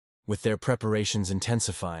With their preparations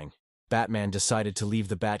intensifying, Batman decided to leave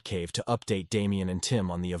the Batcave to update Damian and Tim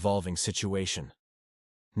on the evolving situation.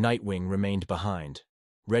 Nightwing remained behind,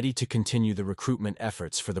 ready to continue the recruitment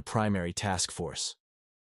efforts for the primary task force.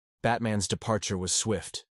 Batman's departure was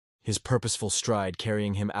swift, his purposeful stride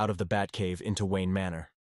carrying him out of the Batcave into Wayne Manor.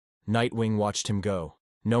 Nightwing watched him go,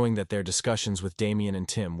 knowing that their discussions with Damian and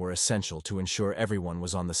Tim were essential to ensure everyone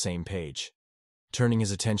was on the same page. Turning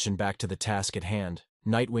his attention back to the task at hand,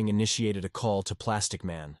 Nightwing initiated a call to Plastic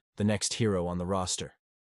Man, the next hero on the roster.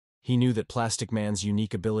 He knew that Plastic Man's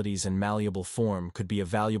unique abilities and malleable form could be a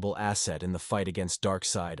valuable asset in the fight against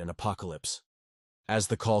Darkseid and Apocalypse. As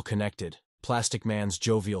the call connected, Plastic Man's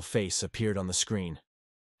jovial face appeared on the screen.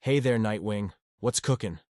 "Hey there, Nightwing, what's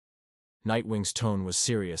cookin'?" Nightwing's tone was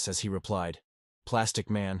serious as he replied, "Plastic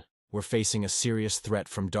Man, we're facing a serious threat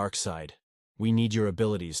from Darkseid. We need your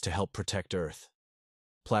abilities to help protect Earth."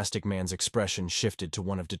 Plastic Man's expression shifted to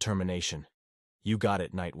one of determination. "You got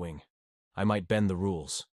it, Nightwing. I might bend the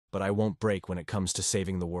rules, but I won't break when it comes to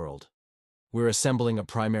saving the world. We're assembling a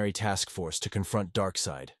primary task force to confront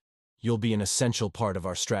Darkseid. You'll be an essential part of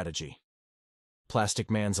our strategy."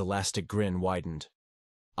 Plastic Man's elastic grin widened.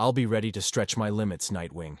 "I'll be ready to stretch my limits,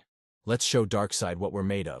 Nightwing. Let's show Darkseid what we're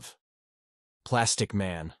made of." "Plastic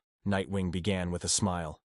Man," Nightwing began with a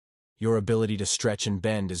smile. "Your ability to stretch and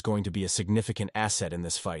bend is going to be a significant asset in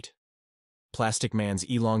this fight." Plastic Man's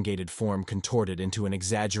elongated form contorted into an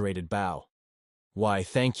exaggerated bow. "Why,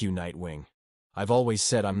 thank you, Nightwing. I've always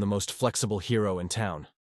said I'm the most flexible hero in town."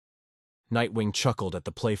 Nightwing chuckled at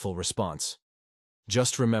the playful response.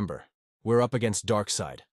 "Just remember, we're up against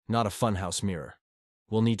Darkseid, not a funhouse mirror.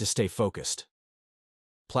 We'll need to stay focused."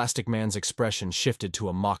 Plastic Man's expression shifted to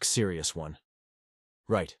a mock-serious one.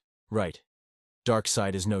 Right.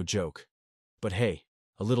 Darkseid is no joke. But hey,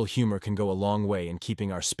 a little humor can go a long way in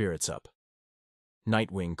keeping our spirits up."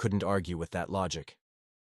 Nightwing couldn't argue with that logic.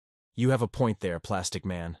 "You have a point there, Plastic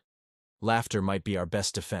Man. Laughter might be our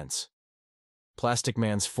best defense." Plastic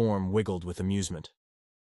Man's form wiggled with amusement.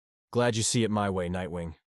 "Glad you see it my way,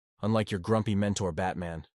 Nightwing. Unlike your grumpy mentor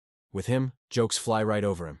Batman. With him, jokes fly right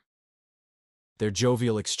over him." Their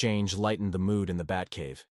jovial exchange lightened the mood in the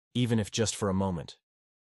Batcave, even if just for a moment.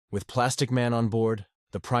 With Plastic Man on board,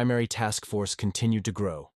 the primary task force continued to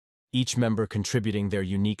grow, each member contributing their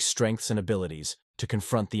unique strengths and abilities to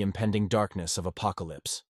confront the impending darkness of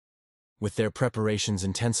Apocalypse. With their preparations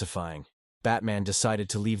intensifying, Batman decided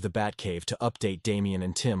to leave the Batcave to update Damian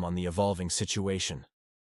and Tim on the evolving situation.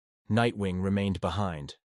 Nightwing remained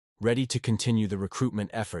behind, ready to continue the recruitment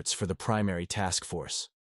efforts for the primary task force.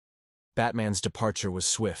 Batman's departure was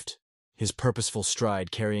swift, his purposeful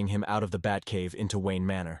stride carrying him out of the Batcave into Wayne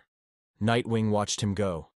Manor. Nightwing watched him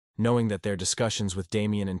go, knowing that their discussions with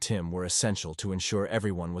Damian and Tim were essential to ensure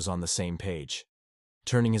everyone was on the same page.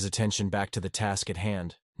 Turning his attention back to the task at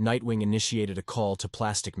hand, Nightwing initiated a call to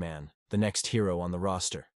Plastic Man, the next hero on the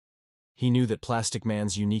roster. He knew that Plastic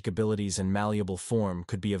Man's unique abilities and malleable form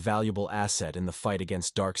could be a valuable asset in the fight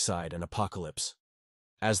against Darkseid and Apocalypse.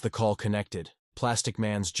 As the call connected, Plastic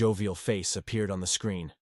Man's jovial face appeared on the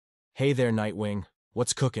screen. "Hey there, Nightwing,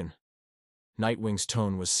 what's cookin'?" Nightwing's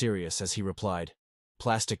tone was serious as he replied,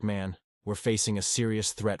 "Plastic Man, we're facing a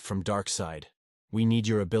serious threat from Darkseid. We need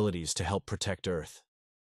your abilities to help protect Earth."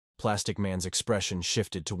 Plastic Man's expression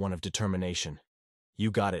shifted to one of determination. "You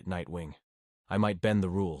got it, Nightwing. I might bend the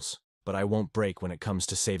rules, but I won't break when it comes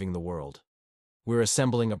to saving the world. We're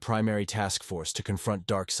assembling a primary task force to confront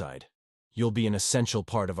Darkseid. You'll be an essential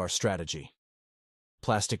part of our strategy."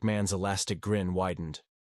 Plastic Man's elastic grin widened.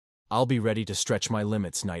 "I'll be ready to stretch my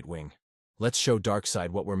limits, Nightwing. Let's show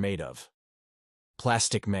Darkseid what we're made of."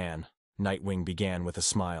 "Plastic Man," Nightwing began with a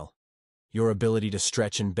smile. "Your ability to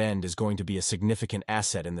stretch and bend is going to be a significant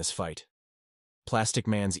asset in this fight." Plastic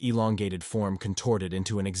Man's elongated form contorted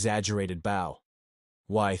into an exaggerated bow.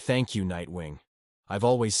 "Why, thank you, Nightwing. I've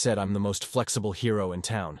always said I'm the most flexible hero in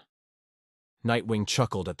town." Nightwing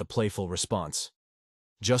chuckled at the playful response.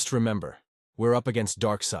 "Just remember, we're up against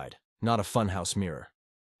Darkseid, not a funhouse mirror.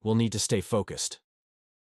 We'll need to stay focused."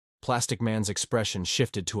 Plastic Man's expression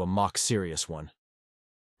shifted to a mock-serious one.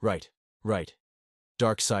 Right.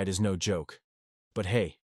 Darkseid is no joke. But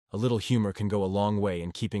hey, a little humor can go a long way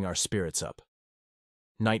in keeping our spirits up."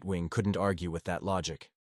 Nightwing couldn't argue with that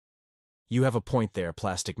logic. "You have a point there,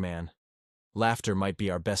 Plastic Man. Laughter might be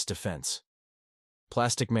our best defense."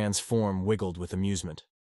 Plastic Man's form wiggled with amusement.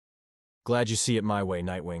 "Glad you see it my way,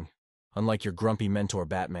 Nightwing. Unlike your grumpy mentor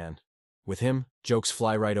Batman. With him, jokes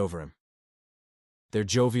fly right over him." Their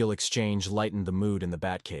jovial exchange lightened the mood in the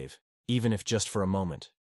Batcave, even if just for a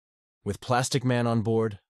moment. With Plastic Man on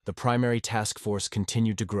board, the primary task force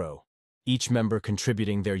continued to grow, each member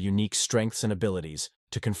contributing their unique strengths and abilities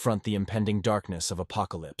to confront the impending darkness of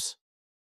apocalypse.